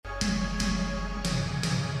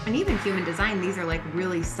And even human design, these are like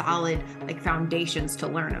really solid like foundations to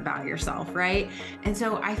learn about yourself, right? And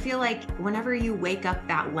so I feel like whenever you wake up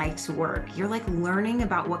that life's work, you're like learning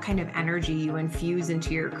about what kind of energy you infuse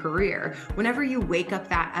into your career. Whenever you wake up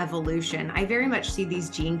that evolution, I very much see these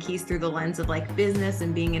gene keys through the lens of like business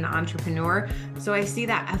and being an entrepreneur. So I see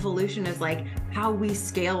that evolution as like how we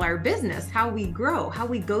scale our business, how we grow, how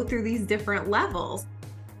we go through these different levels.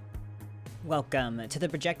 Welcome to the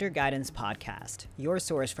Projector Guidance Podcast, your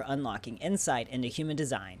source for unlocking insight into human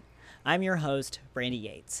design. I'm your host, Brandy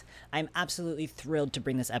Yates. I'm absolutely thrilled to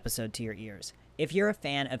bring this episode to your ears. If you're a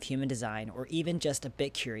fan of human design or even just a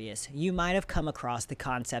bit curious, you might have come across the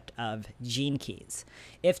concept of gene keys.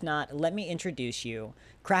 If not, let me introduce you.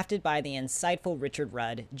 Crafted by the insightful Richard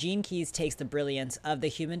Rudd, Gene Keys takes the brilliance of the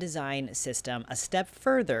human design system a step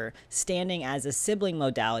further, standing as a sibling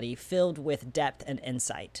modality filled with depth and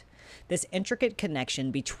insight. This intricate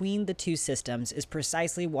connection between the two systems is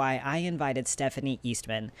precisely why I invited Stephanie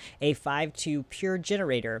Eastman, a 5-2 pure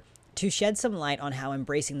generator, to shed some light on how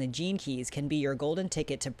embracing the gene keys can be your golden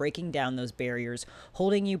ticket to breaking down those barriers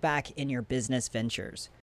holding you back in your business ventures.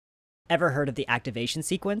 Ever heard of the activation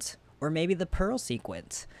sequence? Or maybe the Pearl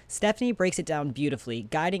sequence? Stephanie breaks it down beautifully,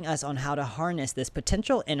 guiding us on how to harness this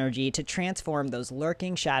potential energy to transform those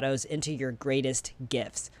lurking shadows into your greatest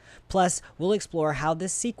gifts. Plus, we'll explore how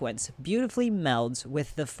this sequence beautifully melds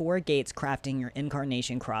with the 4 gates crafting your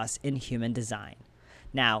Incarnation cross in human design.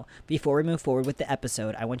 Now, before we move forward with the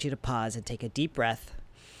episode, I want you to pause and take a deep breath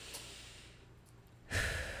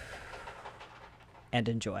and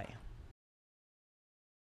enjoy.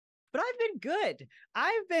 But I've been good.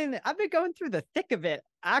 I've been going through the thick of it.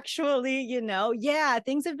 Actually,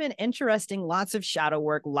 things have been interesting. Lots of shadow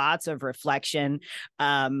work, lots of reflection.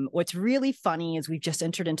 What's really funny is we've just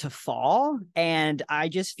entered into fall, and I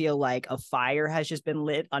just feel like a fire has just been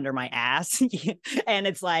lit under my ass. And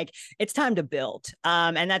it's like, it's time to build.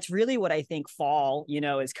 And that's really what I think fall,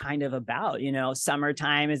 is kind of about.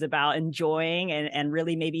 Summertime is about enjoying and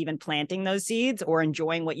really maybe even planting those seeds or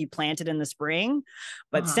enjoying what you planted in the spring.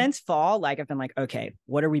 But since fall, like I've been like, okay,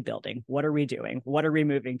 what are we building? What are we doing? What are we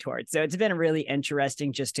moving towards? So it's been really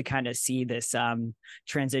interesting just to kind of see this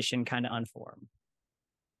transition kind of unform.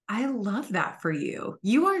 I love that for you.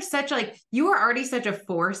 You are already such a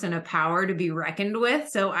force and a power to be reckoned with.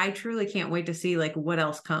 So I truly can't wait to see like what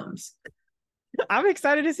else comes. I'm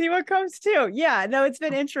excited to see what comes too. Yeah, no, it's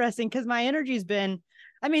been interesting because my energy's been,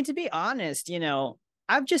 to be honest,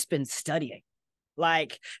 I've just been studying.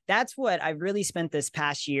 Like, that's what I've really spent this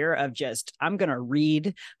past year of just, I'm going to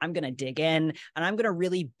read, I'm going to dig in, and I'm going to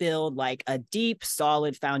really build like a deep,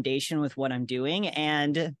 solid foundation with what I'm doing.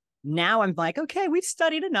 And now I'm like, okay, we've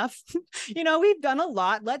studied enough. We've done a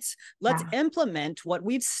lot. Let's implement what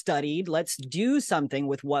we've studied. Let's do something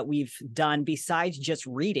with what we've done besides just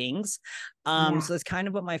readings. So that's kind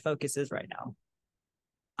of what my focus is right now.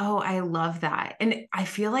 Oh, I love that. And I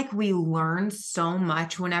feel like we learn so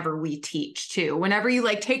much whenever we teach too. Whenever you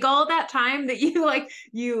like take all that time that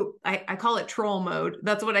I call it troll mode.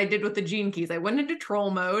 That's what I did with the gene keys. I went into troll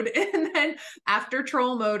mode. And then after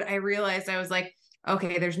troll mode, I realized I was like,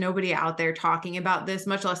 okay, there's nobody out there talking about this,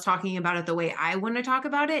 much less talking about it the way I want to talk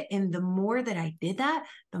about it. And the more that I did that,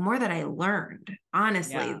 the more that I learned,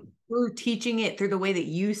 honestly, through teaching it through the way that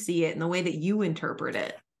you see it and the way that you interpret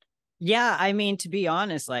it. Yeah, to be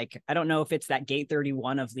honest, like, I don't know if it's that gate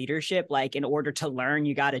 31 of leadership, like, in order to learn,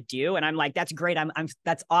 you got to do. And I'm like, that's great.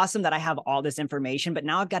 That's awesome that I have all this information, but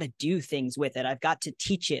now I've got to do things with it. I've got to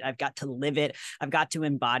teach it. I've got to live it. I've got to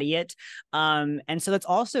embody it. And so that's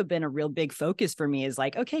also been a real big focus for me is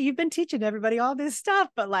like, okay, you've been teaching everybody all this stuff,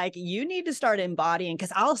 but like, you need to start embodying,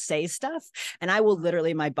 because I'll say stuff and I will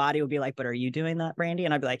literally, my body will be like, but are you doing that, Brandy?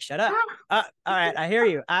 And I'd be like, shut up. All right, I hear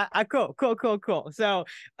you. Cool. So,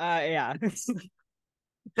 yeah.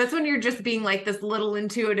 That's when you're just being like this little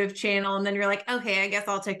intuitive channel, and then you're like, okay, I guess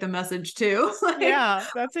I'll take the message too. Yeah,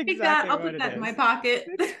 that's exactly I'll what put it that is. in my pocket.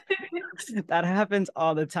 That happens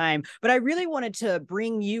all the time. But I really wanted to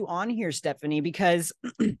bring you on here, Stephanie, because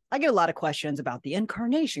I get a lot of questions about the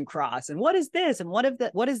Incarnation cross and what is this and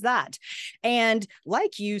what is that? And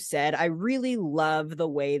like you said, I really love the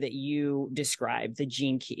way that you describe the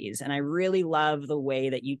gene keys, and I really love the way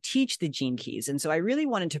that you teach the gene keys. And so I really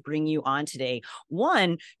wanted to bring you on today,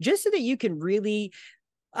 one, just so that you can really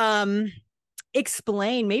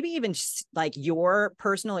explain maybe even like your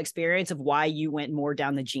personal experience of why you went more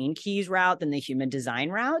down the gene keys route than the human design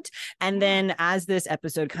route. And then as this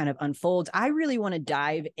episode kind of unfolds, I really want to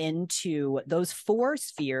dive into those 4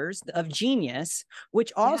 spheres of genius,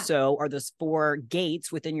 which also are those 4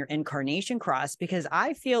 gates within your incarnation cross, because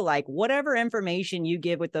I feel like whatever information you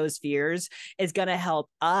give with those spheres is going to help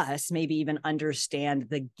us maybe even understand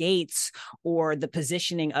the gates or the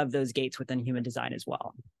positioning of those gates within human design as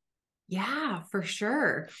well. Yeah, for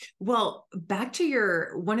sure. Well, back to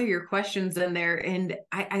one of your questions in there. And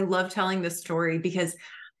I love telling this story because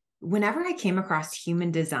whenever I came across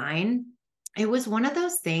human design, it was one of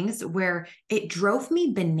those things where it drove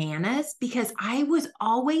me bananas because I was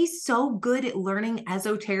always so good at learning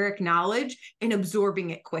esoteric knowledge and absorbing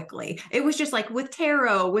it quickly. It was just like with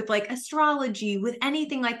tarot, with like astrology, with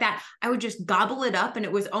anything like that, I would just gobble it up. And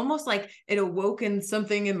it was almost like it awoken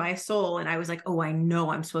something in my soul. And I was like, oh, I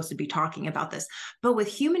know I'm supposed to be talking about this. But with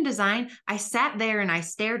human design, I sat there and I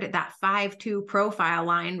stared at that 5-2 profile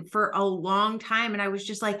line for a long time. And I was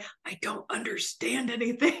just like, I don't understand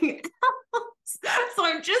anything. So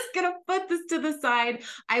I'm just going to put this to the side.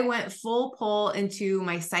 I went full pull into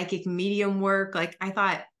my psychic medium work. Like I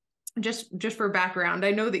thought, just for background,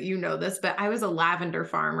 I know that you know this, but I was a lavender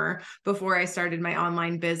farmer before I started my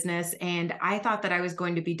online business. And I thought that I was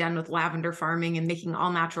going to be done with lavender farming and making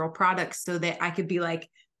all natural products so that I could be like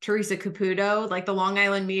Teresa Caputo, like the Long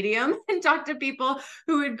Island medium, and talk to people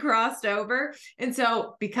who had crossed over. And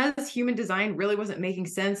so because human design really wasn't making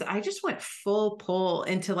sense, I just went full pull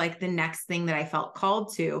into like the next thing that I felt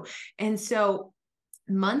called to. And so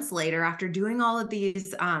months later, after doing all of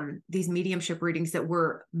these mediumship readings that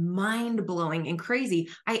were mind-blowing and crazy,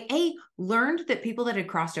 I learned that people that had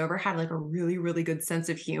crossed over had like a really, really good sense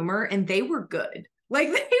of humor, and they were good. Like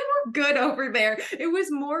they were good over there. It was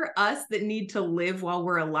more us that need to live while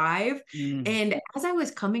we're alive. And as I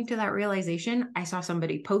was coming to that realization, I saw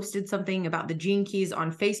somebody posted something about the gene keys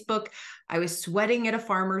on Facebook. I was sweating at a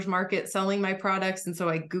farmer's market selling my products. And so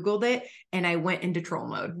I Googled it and I went into troll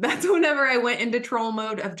mode. That's whenever I went into troll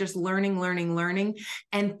mode of just learning.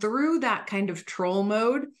 And through that kind of troll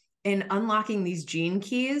mode and unlocking these gene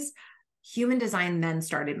keys, human design then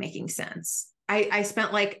started making sense. I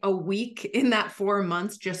spent like a week in that 4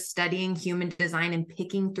 months just studying human design and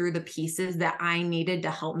picking through the pieces that I needed to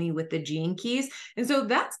help me with the gene keys. And so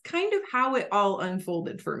that's kind of how it all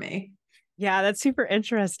unfolded for me. Yeah, that's super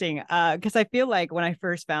interesting. Because I feel like when I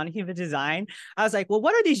first found human design, I was like, well,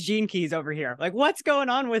 what are these gene keys over here? Like, what's going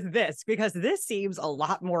on with this? Because this seems a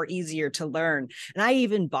lot more easier to learn. And I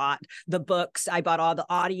even bought the books. I bought all the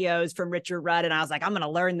audios from Richard Rudd, and I was like, I'm going to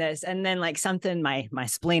learn this. And then like something, my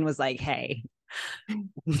spleen was like, hey,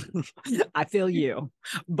 I feel you,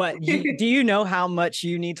 but do you know how much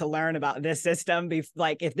you need to learn about this system?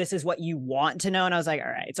 Like, if this is what you want to know. And I was like, all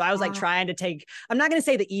right. So I was like trying to take, I'm not going to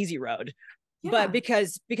say the easy road, but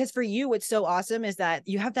because for you, what's so awesome is that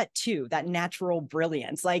you have that too, that natural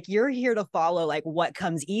brilliance. Like you're here to follow like what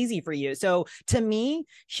comes easy for you. So to me,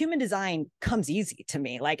 human design comes easy to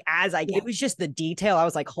me. Like it was just the detail. I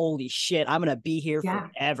was like, holy shit, I'm going to be here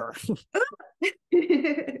forever.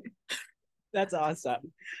 That's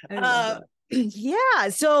awesome. Yeah.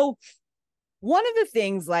 So one of the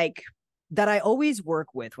things like that I always work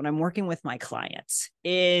with when I'm working with my clients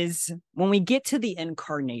is when we get to the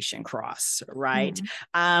incarnation cross, right?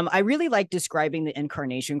 I really like describing the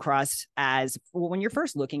incarnation cross as when you're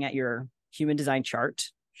first looking at your human design chart,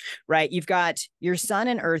 right? You've got your sun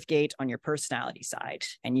and earth gate on your personality side,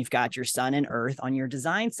 and you've got your sun and earth on your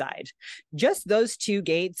design side. Just those 2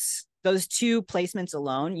 gates, those 2 placements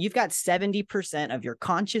alone, you've got 70% of your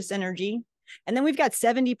conscious energy. And then we've got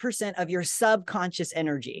 70% of your subconscious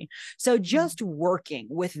energy. So just working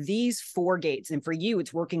with these 4 gates, and for you,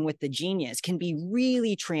 it's working with the genius, can be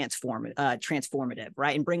really transformative,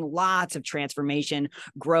 right? And bring lots of transformation,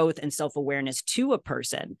 growth, and self-awareness to a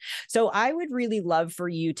person. So I would really love for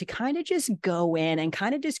you to kind of just go in and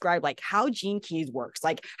kind of describe like how Gene Keys works.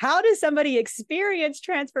 Like how does somebody experience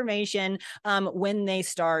transformation when they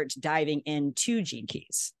start diving into Gene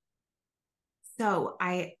Keys? So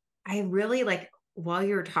I really like, while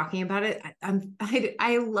you're talking about it,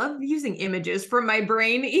 I love using images from my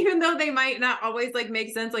brain, even though they might not always like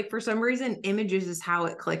make sense. Like for some reason, images is how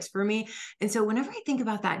it clicks for me. And so whenever I think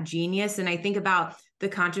about that genius and I think about the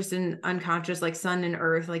conscious and unconscious, like sun and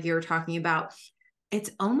earth, like you were talking about,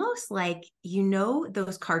 it's almost like, you know,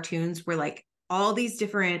 those cartoons where like all these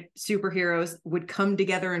different superheroes would come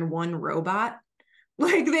together in one robot.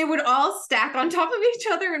 Like they would all stack on top of each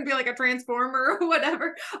other and be like a transformer or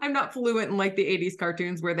whatever. I'm not fluent in like the 80s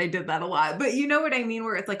cartoons where they did that a lot, but you know what I mean?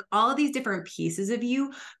 Where it's like all of these different pieces of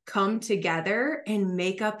you come together and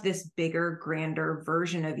make up this bigger, grander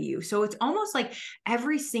version of you. So it's almost like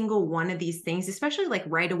every single one of these things, especially like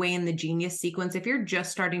right away in the genius sequence, if you're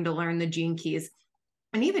just starting to learn the gene keys,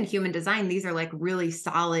 and even human design, these are like really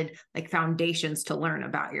solid like foundations to learn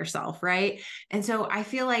about yourself, right? And so I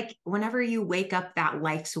feel like whenever you wake up that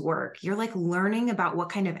life's work, you're like learning about what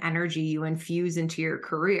kind of energy you infuse into your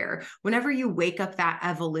career. Whenever you wake up that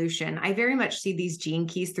evolution, I very much see these gene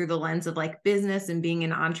keys through the lens of like business and being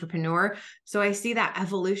an entrepreneur. So I see that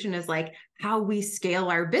evolution as like how we scale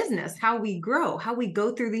our business, how we grow, how we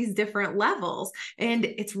go through these different levels. And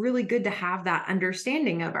it's really good to have that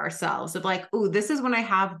understanding of ourselves of like, oh, this is when I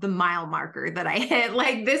have the mile marker that I hit.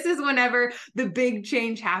 Like, this is whenever the big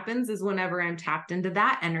change happens, is whenever I'm tapped into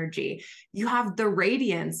that energy. You have the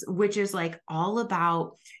radiance, which is like all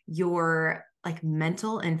about your like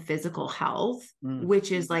mental and physical health,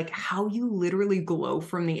 which is like how you literally glow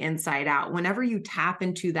from the inside out. Whenever you tap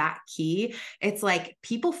into that key, it's like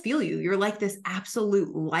people feel you. You're like this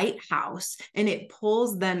absolute lighthouse and it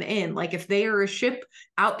pulls them in. Like if they are a ship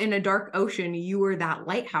out in a dark ocean, you are that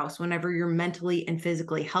lighthouse whenever you're mentally and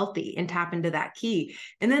physically healthy and tap into that key.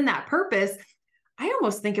 And then that purpose, I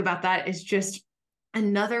almost think about that as just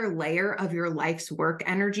another layer of your life's work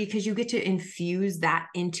energy, because you get to infuse that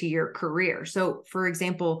into your career. So for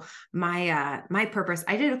example, my purpose,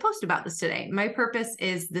 I did a post about this today. My purpose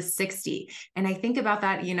is the 60. And I think about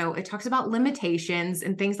that, you know, it talks about limitations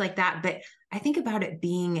and things like that, but I think about it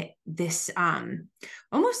being this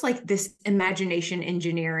almost like this imagination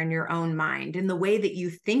engineer in your own mind and the way that you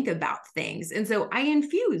think about things. And so I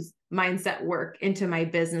infuse mindset work into my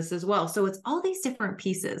business as well. So it's all these different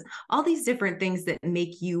pieces, all these different things that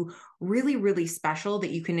make you really, really special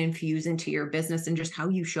that you can infuse into your business and just how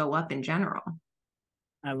you show up in general.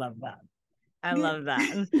 I love that. I love that.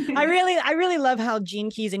 And I really love how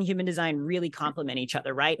gene keys and human design really complement each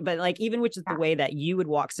other, right? But like, even which is the way that you would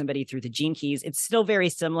walk somebody through the gene keys, it's still very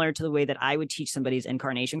similar to the way that I would teach somebody's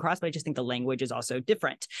incarnation cross, but I just think the language is also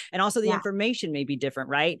different. And also the information may be different,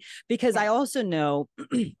 right? Because I also know,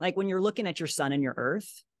 like when you're looking at your sun and your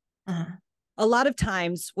earth, a lot of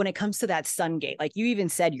times when it comes to that sun gate, like you even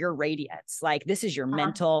said, your radiance, like this is your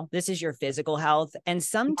mental, this is your physical health. And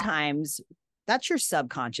sometimes that's your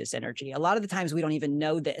subconscious energy. A lot of the times we don't even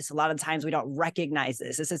know this. A lot of the times we don't recognize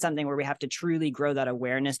this. This is something where we have to truly grow that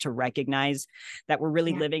awareness to recognize that we're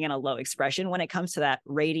really living in a low expression when it comes to that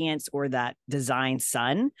radiance or that design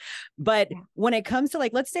sun. But when it comes to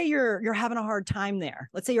like, let's say you're having a hard time there.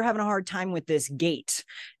 Let's say you're having a hard time with this gate.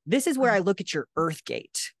 This is where I look at your earth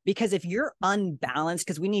gate, because if you're unbalanced,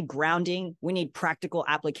 because we need grounding, we need practical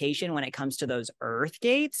application when it comes to those earth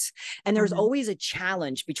gates. And there's always a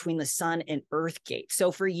challenge between the sun and earth gate.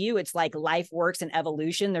 So for you, it's like life works and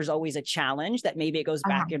evolution. There's always a challenge that maybe it goes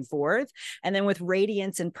back and forth. And then with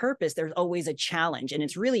radiance and purpose, there's always a challenge. And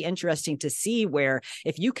it's really interesting to see where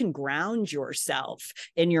if you can ground yourself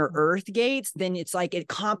in your earth gates, then it's like it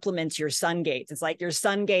complements your sun gates. It's like your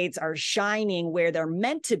sun gates are shining where they're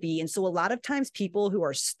meant to be. And so a lot of times people who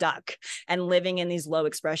are stuck and living in these low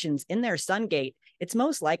expressions in their sun gate, it's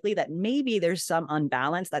most likely that maybe there's some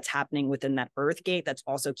unbalance that's happening within that earth gate that's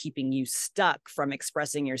also keeping you stuck from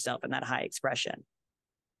expressing yourself in that high expression.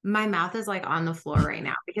 My mouth is like on the floor right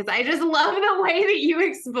now because I just love the way that you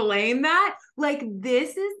explain that. Like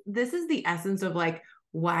this is the essence of like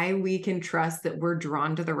why we can trust that we're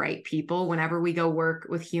drawn to the right people whenever we go work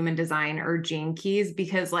with human design or gene keys,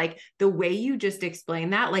 because like the way you just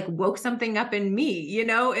explained that like woke something up in me, you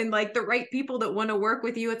know, and like the right people that want to work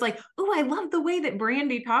with you. It's like, oh, I love the way that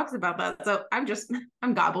Brandy talks about that. So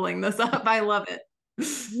I'm gobbling this up. I love it.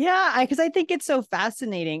 Yeah, because I think it's so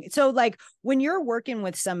fascinating. So like when you're working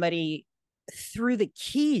with somebody through the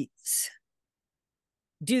keys,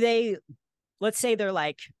 do they, let's say they're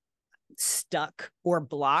like stuck or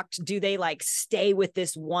blocked, do they like stay with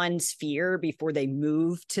this one sphere before they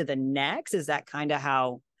move to the next? Is that kind of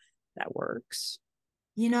how that works?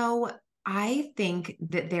 You know, I think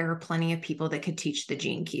that there are plenty of people that could teach the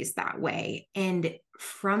gene keys that way. And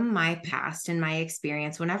from my past and my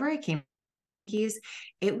experience, whenever I came keys,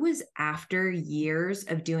 it was after years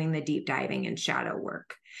of doing the deep diving and shadow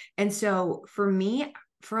work. And so for me,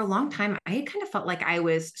 for a long time, I kind of felt like I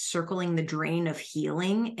was circling the drain of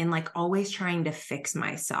healing and like always trying to fix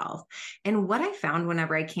myself. And what I found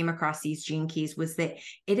whenever I came across these gene keys was that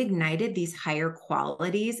it ignited these higher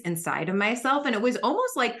qualities inside of myself. And it was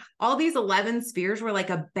almost like all these 11 spheres were like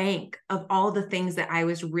a bank of all the things that I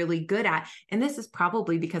was really good at. And this is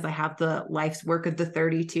probably because I have the life's work of the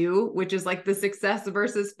 32, which is like the success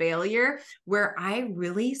versus failure, where I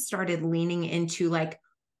really started leaning into like,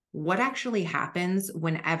 what actually happens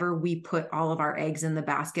whenever we put all of our eggs in the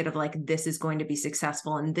basket of like, this is going to be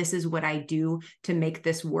successful and this is what I do to make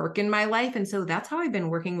this work in my life. And so that's how I've been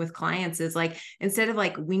working with clients is like, instead of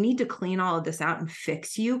like, we need to clean all of this out and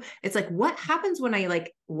fix you, it's like, what happens when I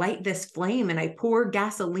like light this flame and I pour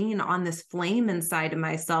gasoline on this flame inside of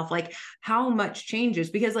myself? Like how much changes?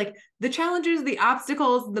 Because like the challenges, the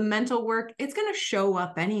obstacles, the mental work, it's going to show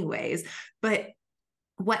up anyways. But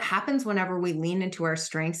what happens whenever we lean into our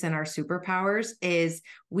strengths and our superpowers is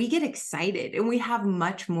we get excited and we have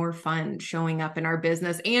much more fun showing up in our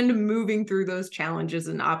business and moving through those challenges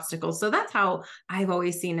and obstacles. So that's how I've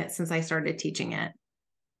always seen it since I started teaching it.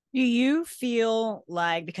 Do you feel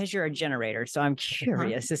like, because you're a generator, so I'm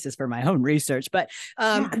curious, this is for my own research, but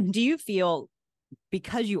do you feel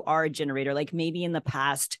because you are a generator, like maybe in the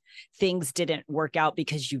past things didn't work out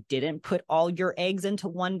because you didn't put all your eggs into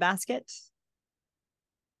one basket?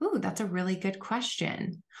 Oh, that's a really good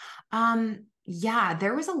question. Yeah,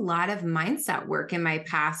 there was a lot of mindset work in my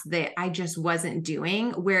past that I just wasn't doing,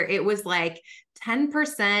 where it was like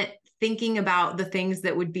 10% thinking about the things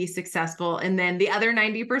that would be successful. And then the other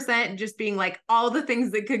 90% just being like all the things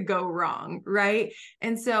that could go wrong. Right.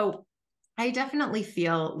 And so I definitely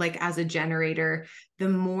feel like as a generator, the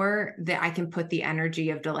more that I can put the energy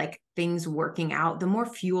of the like things working out, the more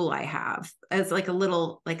fuel I have as like a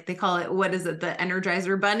little, like they call it, what is it? The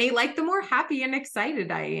Energizer bunny, like the more happy and excited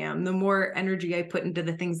I am, the more energy I put into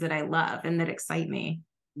the things that I love and that excite me.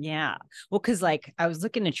 Yeah. Well, because like I was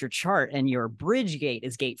looking at your chart and your bridge gate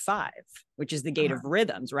is gate 5, which is the gate of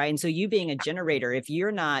rhythms, right? And so you being a generator, if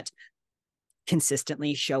you're not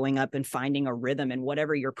consistently showing up and finding a rhythm and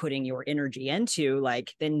whatever you're putting your energy into,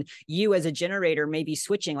 like then you as a generator may be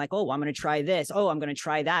switching like, oh, I'm going to try this, oh, I'm going to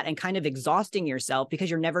try that, and kind of exhausting yourself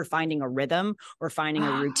because you're never finding a rhythm or finding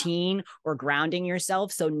a routine or grounding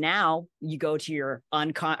yourself. So now you go to your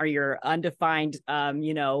your undefined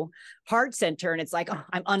heart center, and it's like, oh,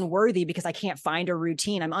 I'm unworthy because I can't find a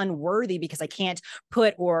routine. I'm unworthy because I can't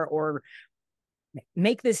put or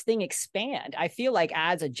make this thing expand. I feel like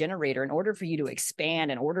as a generator, in order for you to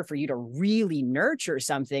expand, in order for you to really nurture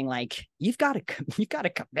something, like you've got to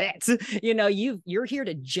commit. You're here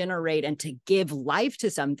to generate and to give life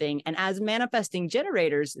to something. And as manifesting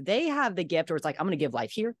generators, they have the gift where it's like, I'm going to give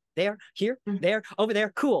life here, there, over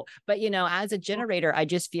there. Cool. But as a generator, I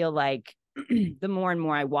just feel like the more and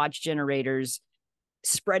more I watch generators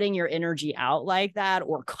spreading your energy out like that,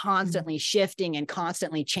 or constantly shifting and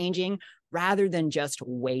constantly changing, rather than just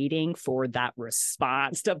waiting for that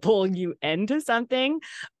response to pull you into something,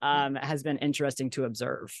 has been interesting to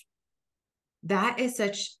observe. That is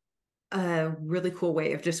such a really cool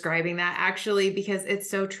way of describing that, actually, because it's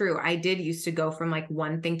so true. I did used to go from like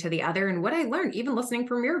one thing to the other. And what I learned, even listening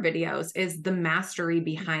from your videos, is the mastery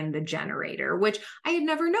behind the generator, which I had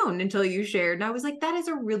never known until you shared. And I was like, that is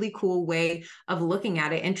a really cool way of looking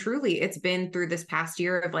at it. And truly, it's been through this past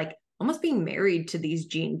year of like almost being married to these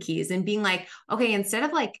gene keys and being like, okay, instead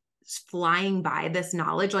of like flying by this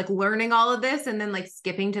knowledge, like learning all of this and then like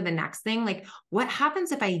skipping to the next thing, like what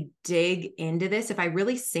happens if I dig into this, if I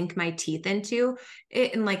really sink my teeth into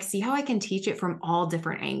it and like see how I can teach it from all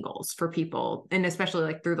different angles for people, and especially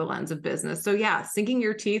like through the lens of business. So yeah, sinking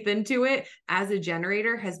your teeth into it as a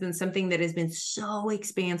generator has been something that has been so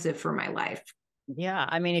expansive for my life. Yeah.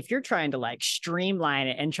 I mean, if you're trying to like streamline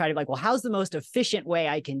it and try to like, well, how's the most efficient way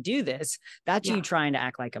I can do this? That's you trying to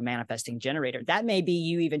act like a manifesting generator. That may be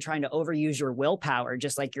you even trying to overuse your willpower,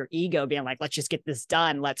 just like your ego being like, let's just get this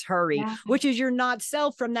done. Let's hurry, which is your not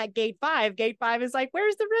self from that gate 5. Gate 5 is like,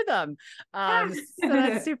 where's the rhythm? So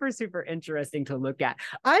that's super, super interesting to look at.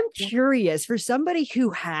 I'm curious, for somebody who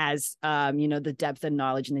has, the depth and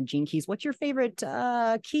knowledge in the gene keys, what's your favorite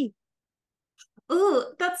key? Oh,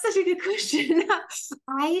 that's such a good question.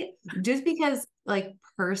 Just because like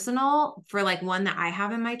personal for like one that I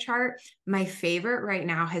have in my chart, my favorite right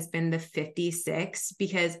now has been the 56,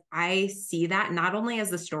 because I see that not only as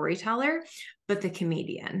the storyteller, but the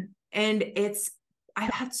comedian. And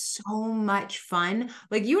I've had so much fun.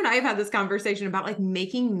 Like you and I have had this conversation about like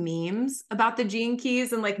making memes about the gene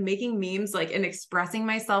keys and like making memes like and expressing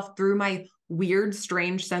myself through my weird,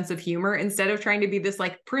 strange sense of humor. Instead of trying to be this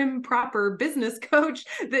like prim, proper business coach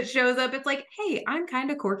that shows up, it's like, hey, I'm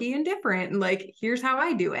kind of quirky and different. And like, here's how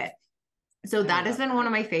I do it. So I that has love been that. one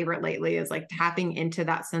of my favorite lately, is like tapping into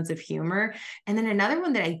that sense of humor. And then another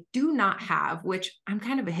one that I do not have, which I'm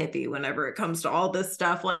kind of a hippie whenever it comes to all this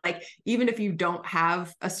stuff. Like, even if you don't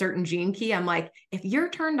have a certain gene key, I'm like, if you're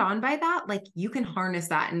turned on by that, like you can harness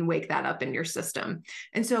that and wake that up in your system.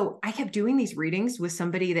 And so I kept doing these readings with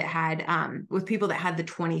somebody that had, with people that had the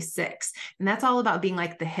 26. And that's all about being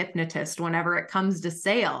like the hypnotist whenever it comes to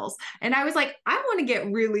sales. And I was like, I want to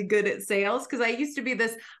get really good at sales, because I used to be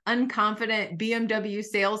this unconfident BMW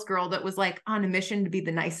sales girl that was like on a mission to be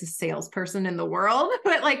the nicest salesperson in the world,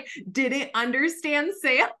 but like didn't understand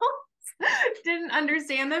sales, didn't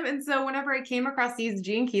understand them. And so whenever I came across these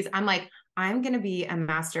gene keys, I'm like, I'm going to be a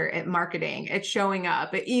master at marketing, at showing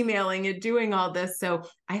up, at emailing, at doing all this. So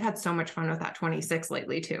I've had so much fun with that 26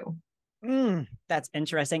 lately too. That's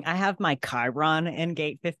interesting. I have my Chiron in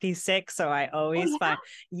gate 56. So I Oh always yeah. find,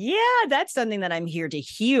 yeah, that's something that I'm here to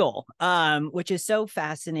heal, which is so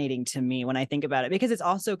fascinating to me when I think about it, because it's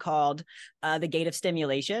also called the gate of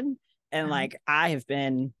stimulation. And Uh-huh. like, I have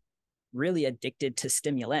been really addicted to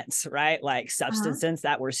stimulants, right? Like Uh-huh. substances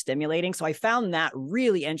that were stimulating. So I found that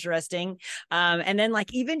really interesting. And then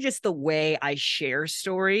like even just the way I share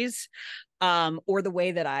stories, or the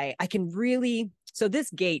way that I can really, so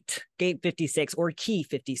this gate 56 or key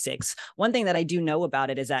 56, one thing that I do know about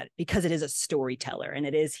it is that because it is a storyteller and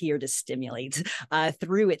it is here to stimulate,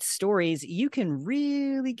 through its stories, you can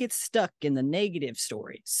really get stuck in the negative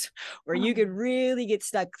stories, or you Oh. could really get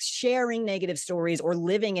stuck sharing negative stories or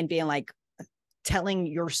living and being like, telling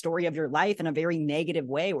your story of your life in a very negative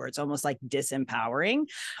way where it's almost like disempowering.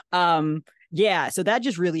 Yeah, so that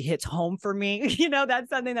just really hits home for me. That's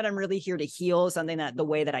something that I'm really here to heal, something that the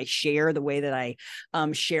way that I share, the way that I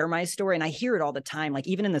share my story. And I hear it all the time. Like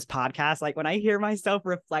even in this podcast, like when I hear myself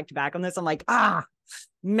reflect back on this, I'm like,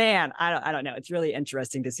 man, I don't know. It's really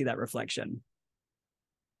interesting to see that reflection.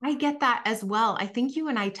 I get that as well. I think you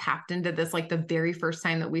and I tapped into this like the very first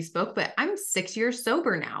time that we spoke, but I'm 6 years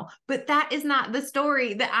sober now. But that is not the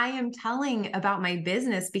story that I am telling about my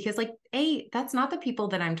business, because, like, A, that's not the people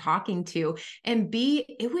that I'm talking to. And B,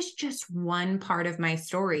 it was just one part of my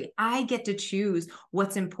story. I get to choose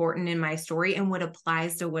what's important in my story and what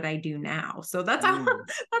applies to what I do now. So that's how Mm,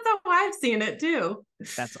 that's how I've seen it too.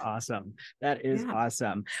 that's awesome. That is Yeah.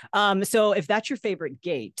 awesome. So if that's your favorite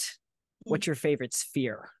gate, what's your favorite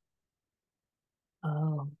sphere?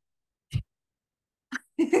 Oh.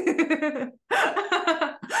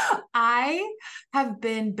 I have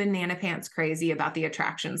been banana pants crazy about the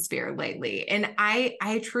attraction sphere lately. And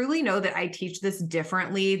I truly know that I teach this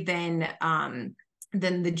differently than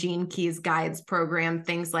the Gene Keys guides program,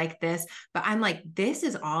 things like this. But I'm like, this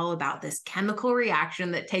is all about this chemical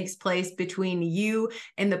reaction that takes place between you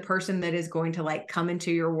and the person that is going to like come into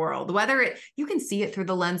your world. Whether you can see it through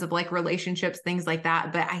the lens of like relationships, things like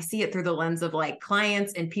that. But I see it through the lens of like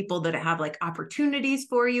clients and people that have like opportunities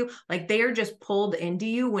for you. Like they are just pulled into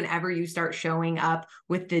you whenever you start showing up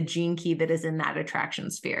with the gene key that is in that attraction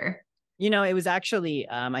sphere. It was actually,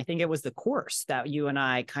 I think it was the course that you and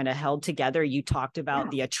I kind of held together. You talked about Yeah.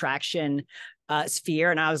 the attraction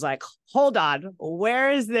sphere, and I was like, hold on,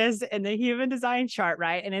 where is this in the human design chart,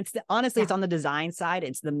 right? And honestly, it's Yeah. on the design side.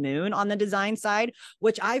 It's the moon on the design side,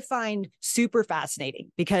 which I find super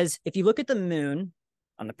fascinating, because if you look at the moon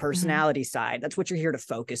on the Mhm. personality side, that's what you're here to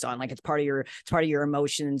focus on. Like it's part of your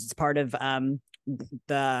emotions. It's part of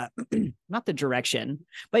the not the direction,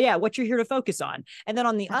 but yeah, what you're here to focus on. And then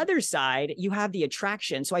on the other side, you have the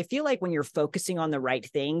attraction. So I feel like when you're focusing on the right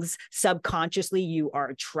things, subconsciously you are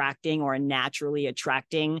attracting or naturally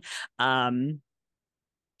attracting clients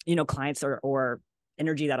or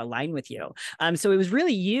energy that align with you. So it was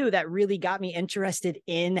really you that really got me interested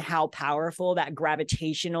in how powerful that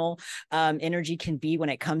gravitational energy can be when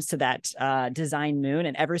it comes to that design moon.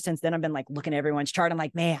 And ever since then, I've been like looking at everyone's chart. I'm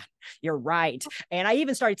like, man, you're right. And I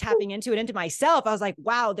even started tapping into myself. I was like,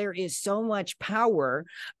 wow, there is so much power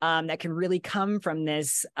that can really come from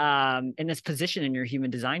this in this position in your human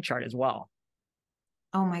design chart as well.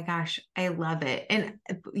 Oh my gosh, I love it. And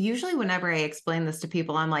usually, whenever I explain this to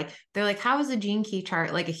people, they're like, how is a gene key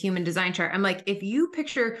chart like a human design chart? I'm like, if you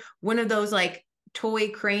picture one of those like toy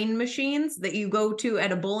crane machines that you go to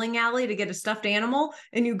at a bowling alley to get a stuffed animal,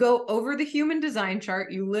 and you go over the human design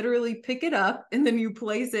chart, you literally pick it up and then you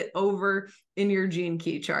place it over in your gene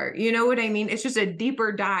key chart. You know what I mean? It's just a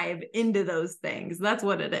deeper dive into those things. That's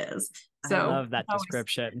what it is. I So love that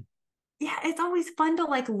description. yeah, it's always fun to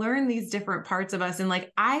like learn these different parts of us. And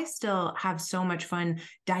like, I still have so much fun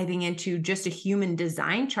diving into just a human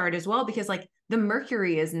design chart as well, because like the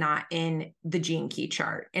Mercury is not in the gene key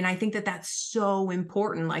chart. And I think that that's so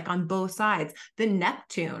important, like on both sides. The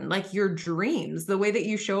Neptune, like your dreams, the way that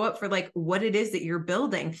you show up for like what it is that you're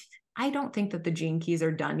building. I don't think that the gene keys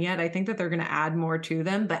are done yet. I think that they're going to add more to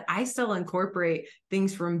them, but I still incorporate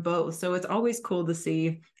things from both. So it's always cool to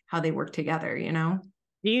see how they work together, you know?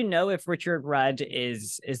 Do you know if Richard Rudd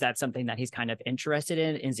is that something that he's kind of interested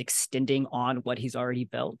in, is extending on what he's already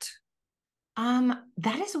built?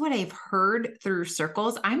 That is what I've heard through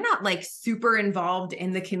circles. I'm not like super involved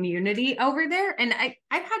in the community over there. And I've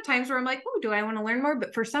had times where I'm like, oh, do I want to learn more?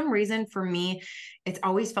 But for some reason, for me, it's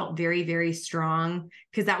always felt very, very strong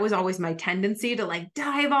because that was always my tendency to like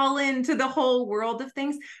dive all into the whole world of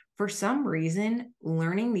things. For some reason,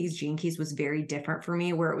 learning these gene keys was very different for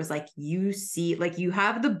me, where it was like you see, like you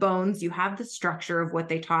have the bones, you have the structure of what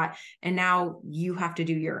they taught, and now you have to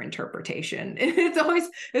do your interpretation.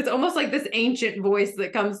 It's almost like this ancient voice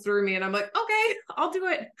that comes through me, and I'm like, okay, I'll do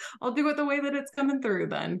it. I'll do it the way that it's coming through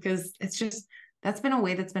then, because it's just that's been a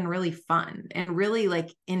way that's been really fun and really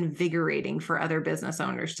like invigorating for other business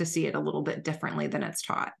owners to see it a little bit differently than it's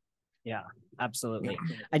taught. Yeah, absolutely.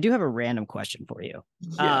 Yeah. I do have a random question for you.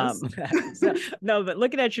 Yes. So, no, but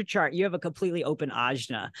looking at your chart, you have a completely open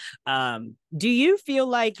ajna. Do you feel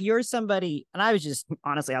like you're somebody, and I was just,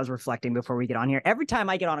 honestly, I was reflecting before we get on here. Every time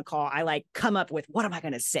I get on a call, I like come up with, what am I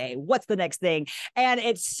going to say? What's the next thing? And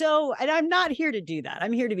and I'm not here to do that.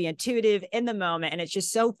 I'm here to be intuitive in the moment. And it's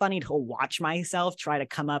just so funny to watch myself try to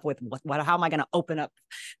come up with how am I going to open up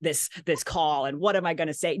this call? And what am I going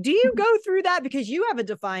to say? Do you go through that? Because you have a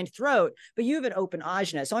defined throat, but you have an open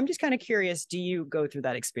ajna. So I'm just kind of curious, do you go through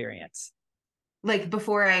that experience? Like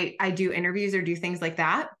before I do interviews or do things like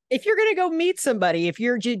that? If you're going to go meet somebody,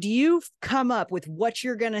 do you come up with what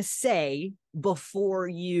you're going to say before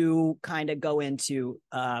you kind of go into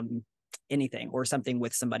anything or something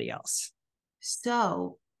with somebody else?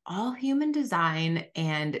 So, all human design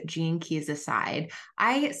and gene keys aside,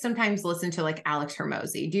 I sometimes listen to like Alex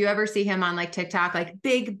Hermosi. Do you ever see him on like TikTok? Like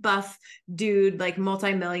big buff dude, like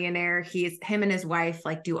multimillionaire. Him and his wife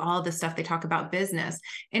like do all the stuff. They talk about business.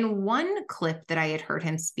 In one clip that I had heard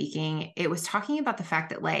him speaking, it was talking about the fact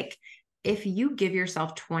that like if you give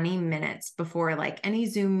yourself 20 minutes before like any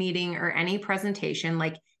Zoom meeting or any presentation,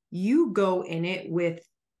 like you go in it with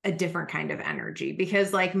a different kind of energy,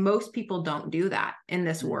 because like most people don't do that in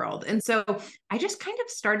this world. And so I just kind of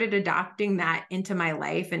started adopting that into my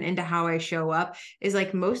life and into how I show up, is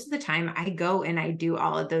like most of the time I go and I do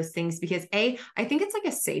all of those things because I think it's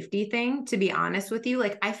like a safety thing, to be honest with you.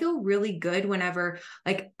 Like I feel really good whenever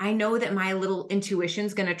like I know that my little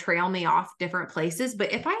intuition's going to trail me off different places,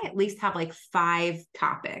 but if I at least have like 5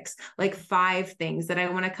 topics, like 5 things that I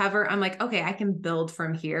want to cover, I'm like, okay, I can build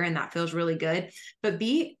from here, and that feels really good. But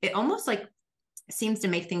it almost like seems to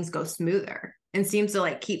make things go smoother and seems to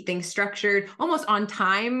like keep things structured almost on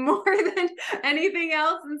time more than anything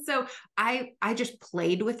else. And so I just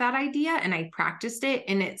played with that idea and I practiced it,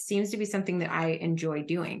 and it seems to be something that I enjoy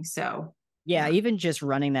doing. So yeah, even just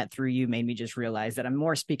running that through you made me just realize that I'm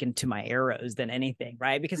more speaking to my arrows than anything,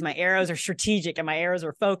 right? Because my arrows are strategic and my arrows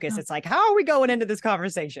are focused. It's like, how are we going into this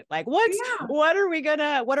conversation? Like, what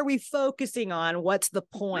are we focusing on? What's the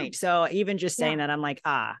point? So even just saying that, I'm like,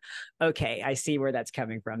 okay, I see where that's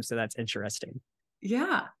coming from. So that's interesting.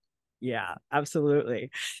 Yeah. Yeah, absolutely.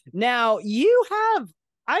 Now since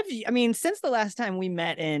the last time we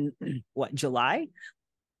met in July,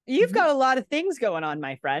 you've got a lot of things going on,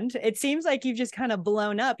 my friend. It seems like you've just kind of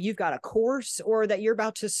blown up. You've got a course or that you're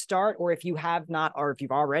about to start, or if you have not, or if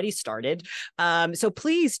you've already started. So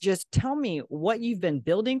please just tell me what you've been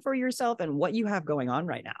building for yourself and what you have going on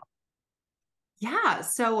right now. Yeah.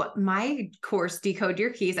 So my course, Decode Your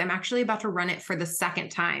Keys, I'm actually about to run it for the second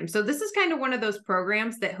time. So this is kind of one of those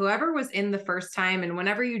programs that whoever was in the first time, and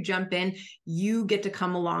whenever you jump in, you get to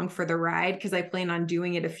come along for the ride, because I plan on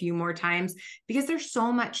doing it a few more times because there's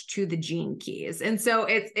so much to the gene keys. And so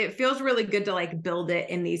it feels really good to like build it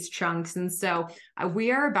in these chunks. And so we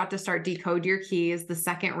are about to start Decode Your Keys, the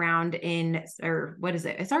second round what is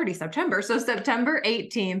it? It's already September. So September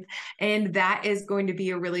 18th. And that is going to be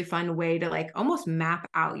a really fun way to like almost map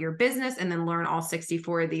out your business and then learn all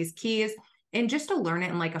 64 of these keys. and just to learn it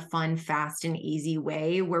in like a fun, fast, and easy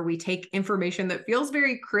way where we take information that feels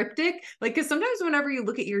very cryptic. Like, because sometimes whenever you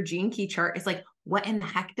look at your gene key chart, it's like, what in the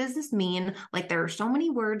heck does this mean? Like, there are so many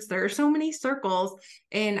words, there are so many circles.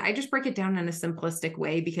 And I just break it down in a simplistic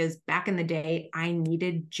way because back in the day, I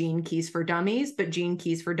needed gene keys for dummies, but gene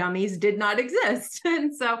keys for dummies did not exist.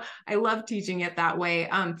 And so I love teaching it that way.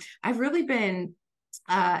 I've really been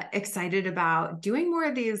excited about doing more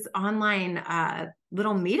of these online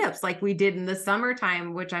little meetups like we did in the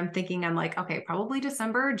summertime, which I'm thinking I'm like, okay, probably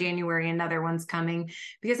December, January, another one's coming,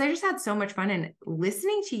 because I just had so much fun. And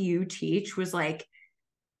listening to you teach was like,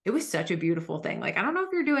 it was such a beautiful thing. Like, I don't know if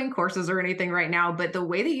you're doing courses or anything right now, but the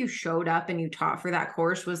way that you showed up and you taught for that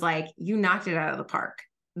course was like, you knocked it out of the park.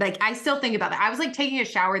 Like, I still think about that. I was like taking a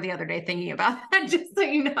shower the other day thinking about that, just so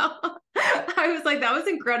you know. I was like, that was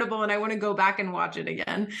incredible. And I want to go back and watch it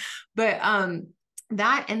again. But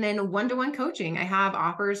that, and then one-to-one coaching. I have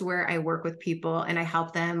offers where I work with people and I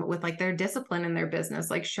help them with like their discipline in their business,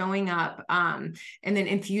 like showing up, and then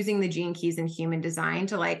infusing the gene keys in human design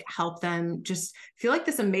to like help them just feel like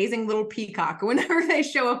this amazing little peacock whenever they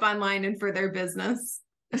show up online and for their business.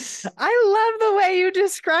 I love the way you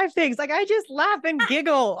describe things. Like, I just laugh and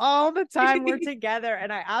giggle all the time we're together.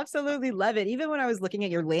 And I absolutely love it. Even when I was looking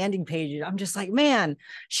at your landing page, I'm just like, man,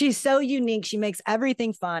 she's so unique. She makes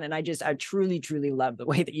everything fun. And I truly, truly love the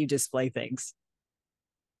way that you display things.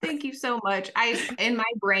 Thank you so much. In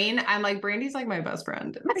my brain, I'm like, Brandy's like my best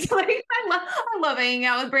friend. Like, I love hanging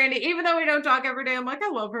out with Brandy, even though we don't talk every day. I'm like, I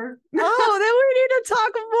love her. Oh, then we need to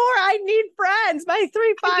talk more. I need friends. My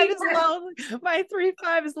 3-5 is lonely. My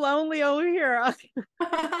 3-5 is lonely over here.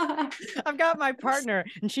 I've got my partner,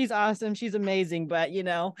 and she's awesome. She's amazing. But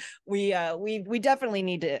we definitely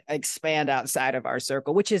need to expand outside of our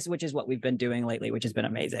circle, which is what we've been doing lately, which has been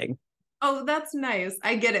amazing. Oh, that's nice.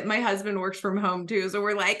 I get it. My husband works from home too. So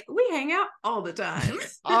we're like, we hang out all the time.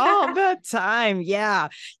 All the time. Yeah.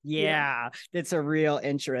 It's a real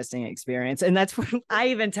interesting experience. And that's when I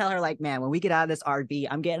even tell her, like, man, when we get out of this RV,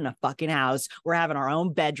 I'm getting a fucking house. We're having our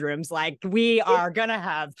own bedrooms. Like, we are going to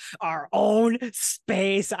have our own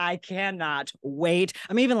space. I cannot wait.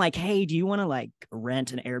 I'm even like, hey, do you want to like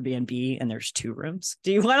rent an Airbnb and there's 2 rooms?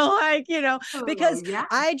 Do you want to because yeah.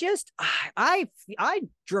 I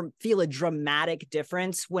feel a dramatic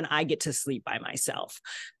difference when I get to sleep by myself.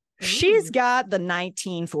 She's got the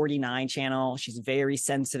 1949 channel. She's very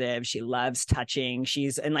sensitive. She loves touching.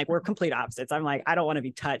 And like, we're complete opposites. I'm like, I don't want to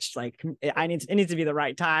be touched. Like, it needs to be the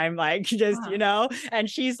right time. Like, just, and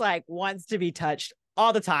she's like, wants to be touched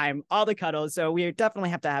all the time, all the cuddles. So we definitely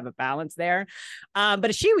have to have a balance there.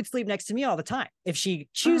 But she would sleep next to me all the time if she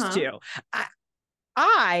choose to.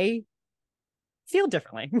 I feel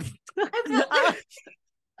differently.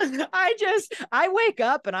 I wake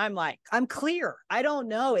up and I'm like, I'm clear. I don't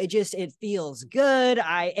know. It feels good.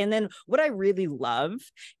 And then what I really love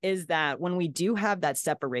is that when we do have that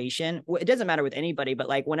separation, it doesn't matter with anybody, but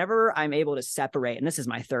like whenever I'm able to separate, and this is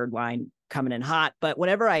my third line coming in hot, but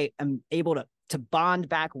whenever I am able to bond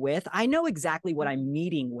back with, I know exactly what I'm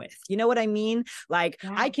meeting with. You know what I mean? Like,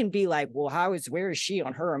 I can be like, well, where is she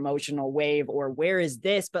on her emotional wave, or where is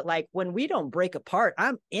this? But like, when we don't break apart,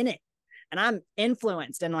 I'm in it. And I'm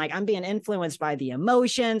influenced, and like, I'm being influenced by the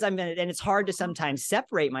emotions. And it's hard to sometimes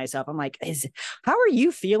separate myself. I'm like, how are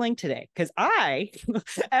you feeling today? Because I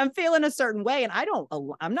am feeling a certain way, and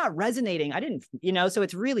I'm not resonating. So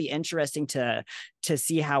it's really interesting to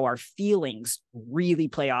see how our feelings really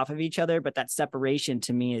play off of each other. But that separation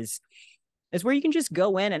to me is where you can just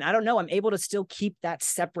go in, and I don't know, I'm able to still keep that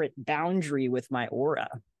separate boundary with my aura.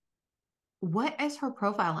 What is her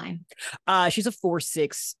profile line? She's a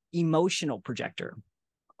 4/6 emotional projector.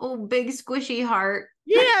 Oh, big squishy heart.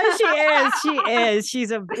 Yeah, she is. She is. She's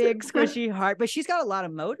a big squishy heart, but she's got a lot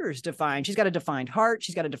of motors defined. She's got a defined heart.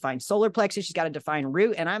 She's got a defined solar plexus. She's got a defined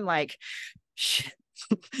root. And I'm like, shit.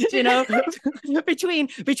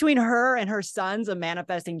 Between her and her son's a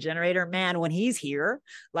manifesting generator, man, when he's here,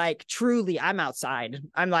 like, truly, I'm outside.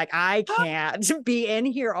 I'm like, I can't be in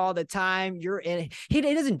here all the time. He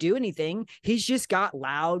doesn't do anything. He's just got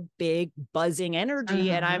loud, big, buzzing energy.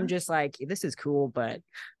 And I'm just like, this is cool, but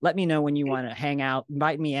let me know when you want to hang out.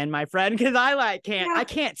 Invite me in, my friend, because I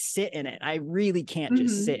can't sit in it. I really can't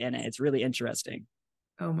just sit in it. It's really interesting.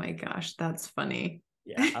 Oh my gosh, that's funny.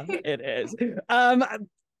 Yeah, it is.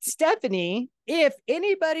 Stephanie, if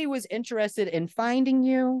anybody was interested in finding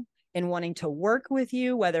you and wanting to work with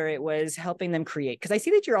you, whether it was helping them create, because I see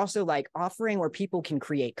that you're also like offering where people can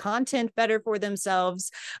create content better for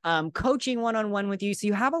themselves, coaching one-on-one with you. So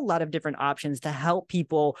you have a lot of different options to help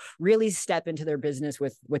people really step into their business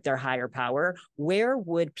with their higher power. Where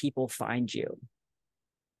would people find you?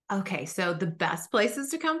 Okay, so the best places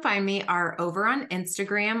to come find me are over on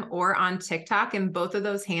Instagram or on TikTok, and both of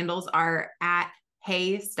those handles are at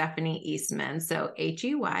Hey Stephanie Eastman. So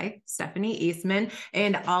HEY Stephanie Eastman.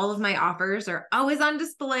 And all of my offers are always on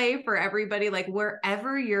display for everybody, like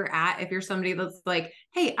wherever you're at. If you're somebody that's like,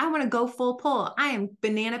 hey, I want to go full pull, I am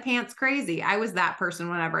banana pants crazy. I was that person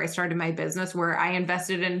whenever I started my business where I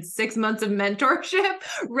invested in 6 months of mentorship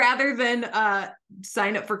rather than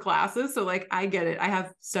sign up for classes. So like I get it. I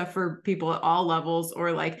have stuff for people at all levels,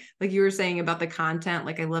 or like you were saying about the content.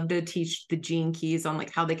 Like I love to teach the gene keys on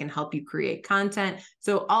like how they can help you create content.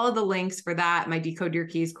 So all of the links for that, my Decode Your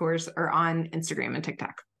Keys course, are on Instagram and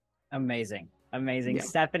TikTok. Amazing. Amazing. Yeah.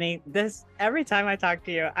 Stephanie, every time I talk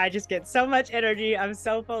to you, I just get so much energy. I'm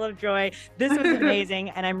so full of joy. This was amazing.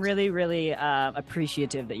 And I'm really, really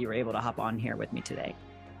appreciative that you were able to hop on here with me today.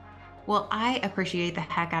 Well, I appreciate the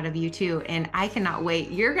heck out of you too. And I cannot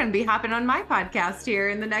wait. You're going to be hopping on my podcast here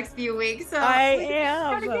in the next few weeks. So I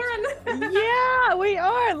am. Yeah, we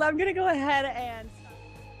are. I'm going to go ahead and...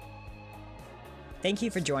 Thank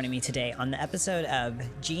you for joining me today on the episode of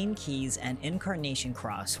Gene Keys and Incarnation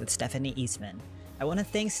Cross with Stephanie Eastman. I want to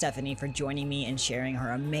thank Stephanie for joining me and sharing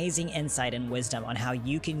her amazing insight and wisdom on how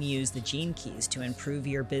you can use the Gene Keys to improve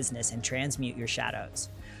your business and transmute your shadows.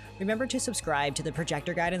 Remember to subscribe to the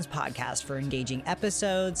Projector Guidance podcast for engaging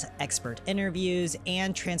episodes, expert interviews,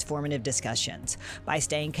 and transformative discussions. By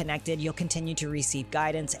staying connected, you'll continue to receive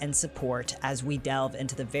guidance and support as we delve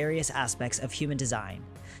into the various aspects of human design.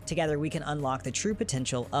 Together, we can unlock the true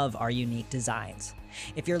potential of our unique designs.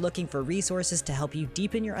 If you're looking for resources to help you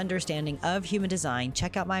deepen your understanding of human design,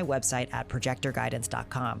 check out my website at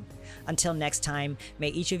projectorguidance.com. Until next time, may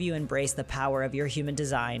each of you embrace the power of your human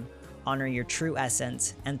design, honor your true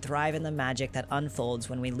essence, and thrive in the magic that unfolds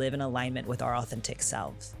when we live in alignment with our authentic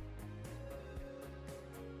selves.